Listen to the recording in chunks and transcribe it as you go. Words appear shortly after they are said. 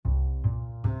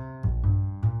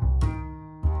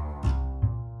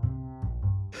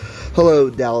Hello,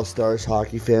 Dallas Stars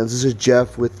hockey fans. This is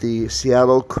Jeff with the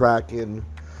Seattle Kraken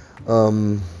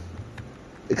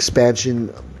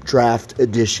Expansion Draft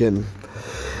Edition.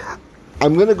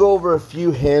 I'm going to go over a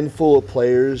few handful of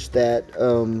players that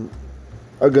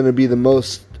are going to be the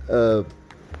most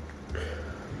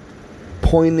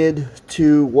pointed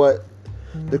to what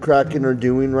the Kraken are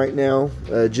doing right now,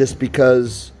 just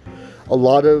because a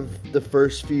lot of the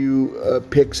first few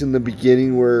picks in the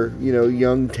beginning were,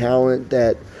 young talent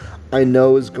that I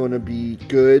know is going to be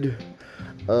good,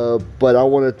 but I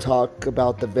want to talk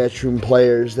about the veteran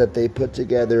players that they put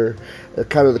together,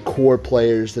 kind of the core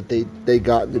players that they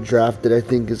got in the draft that I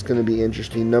think is going to be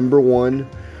interesting. Number one,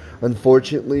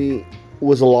 unfortunately,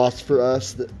 was a loss for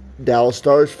us, the Dallas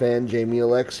Stars fan, Jamie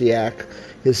Alexiak.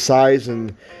 His size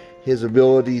and his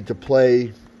ability to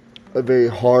play a very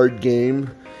hard game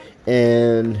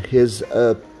and his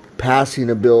passing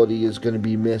ability is going to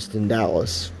be missed in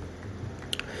Dallas.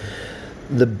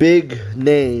 The big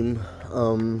name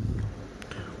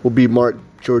will be Mark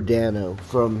Giordano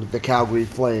from the Calgary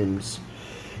Flames.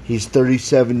 He's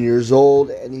 37 years old,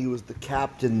 and he was the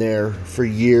captain there for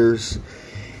years.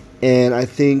 And I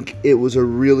think it was a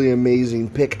really amazing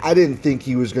pick. I didn't think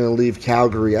he was going to leave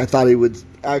Calgary. I thought he would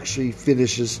actually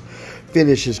finish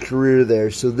his career there.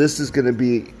 So this is going to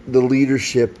be the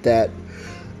leadership that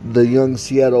the young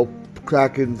Seattle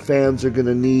Kraken fans are going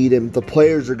to need, and the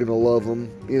players are going to love him.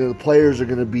 The players are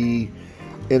going to be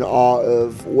in awe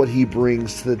of what he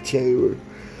brings to the table.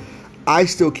 I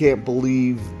still can't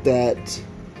believe that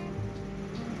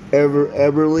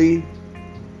Eberle,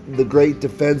 the great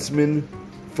defenseman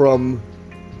from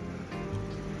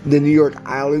the New York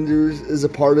Islanders, is a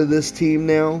part of this team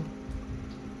now.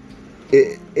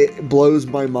 It blows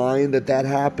my mind that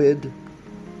happened.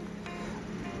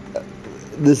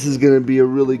 This is going to be a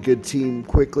really good team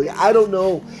quickly. I don't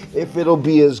know if it'll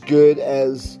be as good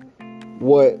as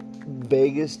what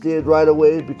Vegas did right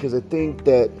away, because I think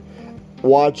that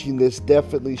watching this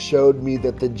definitely showed me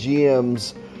that the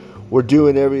GMs were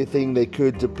doing everything they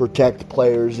could to protect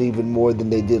players even more than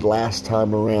they did last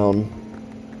time around.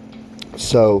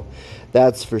 So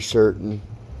that's for certain.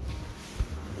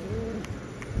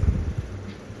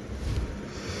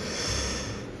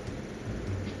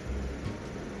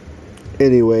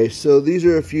 Anyway, so these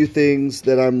are a few things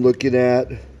that I'm looking at,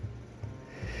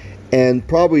 and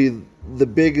probably the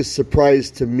biggest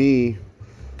surprise to me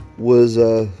was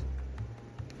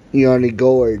Yanni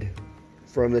Gourde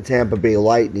from the Tampa Bay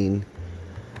Lightning.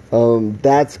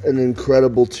 That's an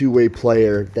incredible two-way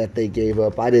player that they gave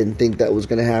up. I didn't think that was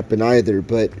going to happen either,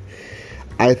 but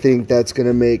I think that's going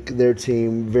to make their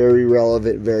team very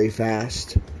relevant very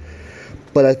fast.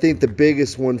 But I think the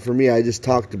biggest one for me I just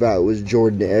talked about was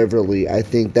Jordan Eberle. I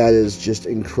think that is just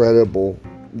incredible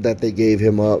that they gave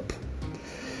him up.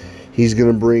 He's going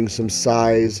to bring some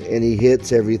size, and he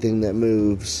hits everything that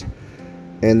moves.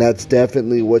 And that's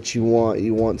definitely what you want.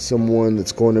 You want someone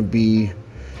that's going to be,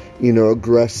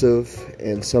 aggressive,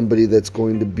 and somebody that's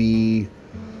going to be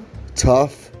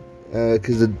tough.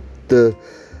 Because the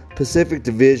Pacific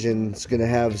Division is going to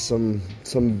have some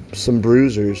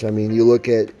bruisers. I mean, you look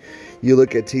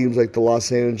at teams like the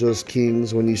Los Angeles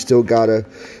Kings when you still got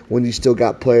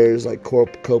players like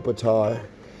Kopitar.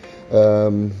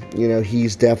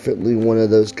 He's definitely one of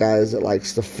those guys that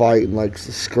likes to fight and likes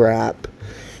to scrap.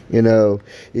 You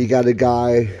got a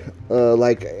guy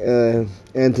like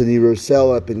Anthony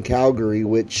Roussel up in Calgary,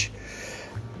 which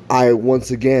I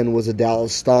once again was a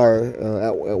Dallas Star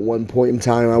at one point in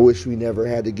time. I wish we never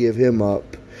had to give him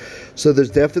up. So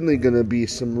there's definitely going to be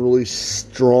some really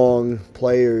strong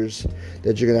players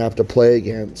that you're going to have to play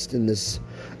against in this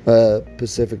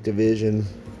Pacific Division.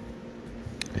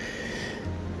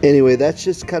 Anyway, that's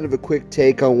just kind of a quick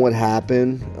take on what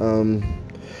happened.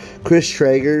 Chris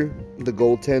Traeger, the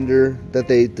goaltender that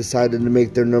they decided to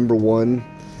make their number one,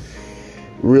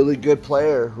 really good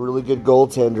player, really good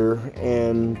goaltender,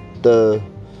 and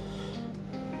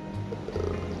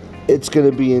it's going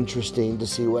to be interesting to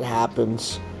see what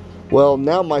happens. Well,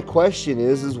 now my question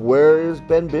is where is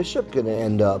Ben Bishop going to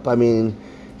end up? I mean,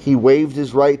 he waived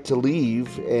his right to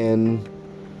leave, and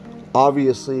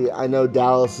obviously I know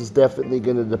Dallas is definitely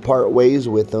going to depart ways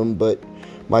with him, but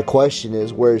my question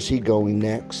is, where is he going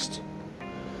next?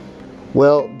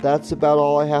 Well, that's about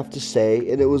all I have to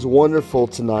say, and it was wonderful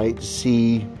tonight to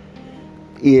see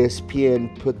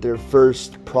ESPN put their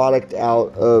first product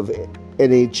out of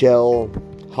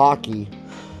NHL hockey.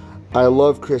 I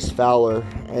love Chris Fowler.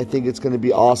 I think it's going to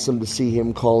be awesome to see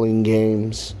him calling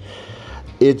games.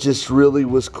 It just really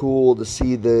was cool to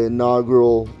see the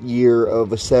inaugural year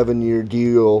of a 7-year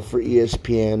deal for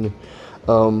ESPN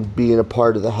being a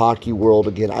part of the hockey world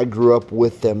again. I grew up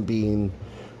with them being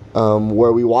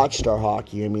where we watched our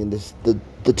hockey. I mean,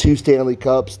 the two Stanley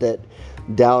Cups that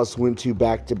Dallas went to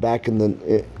back to back, and then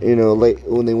late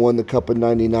when they won the Cup in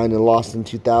 '99 and lost in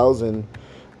 2000,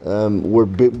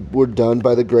 were done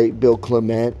by the great Bill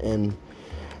Clement, and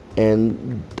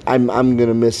I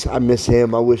miss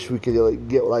him. I wish we could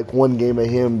get one game of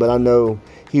him, but I know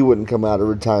he wouldn't come out of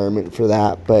retirement for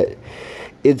that. But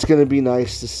it's gonna be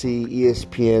nice to see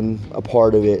ESPN a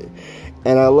part of it.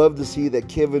 And I love to see that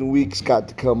Kevin Weeks got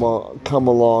to come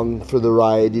along for the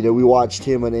ride. We watched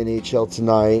him on NHL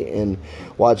Tonight and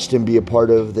watched him be a part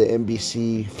of the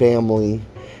NBC family.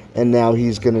 And now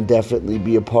he's going to definitely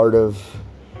be a part of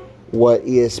what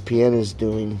ESPN is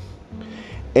doing.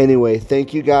 Anyway,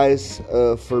 thank you guys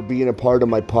for being a part of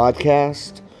my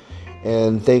podcast.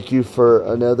 And thank you for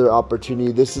another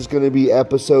opportunity. This is going to be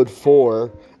episode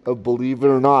 4 of, believe it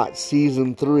or not,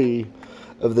 season 3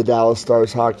 of the Dallas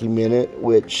Stars Hockey Minute,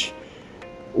 which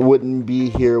wouldn't be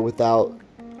here without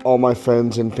all my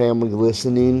friends and family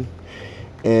listening.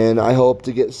 And I hope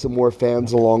to get some more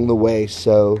fans along the way.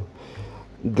 So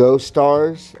go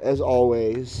Stars, as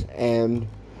always, and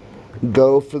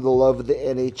go for the love of the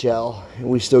NHL.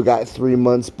 We still got 3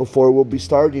 months before we'll be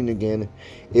starting again.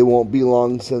 It won't be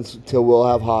long till we'll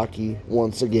have hockey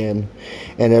once again,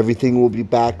 and everything will be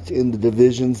back in the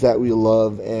divisions that we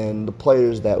love and the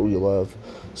players that we love.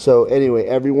 So anyway,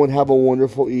 everyone have a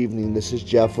wonderful evening. This is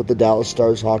Jeff with the Dallas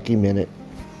Stars Hockey Minute.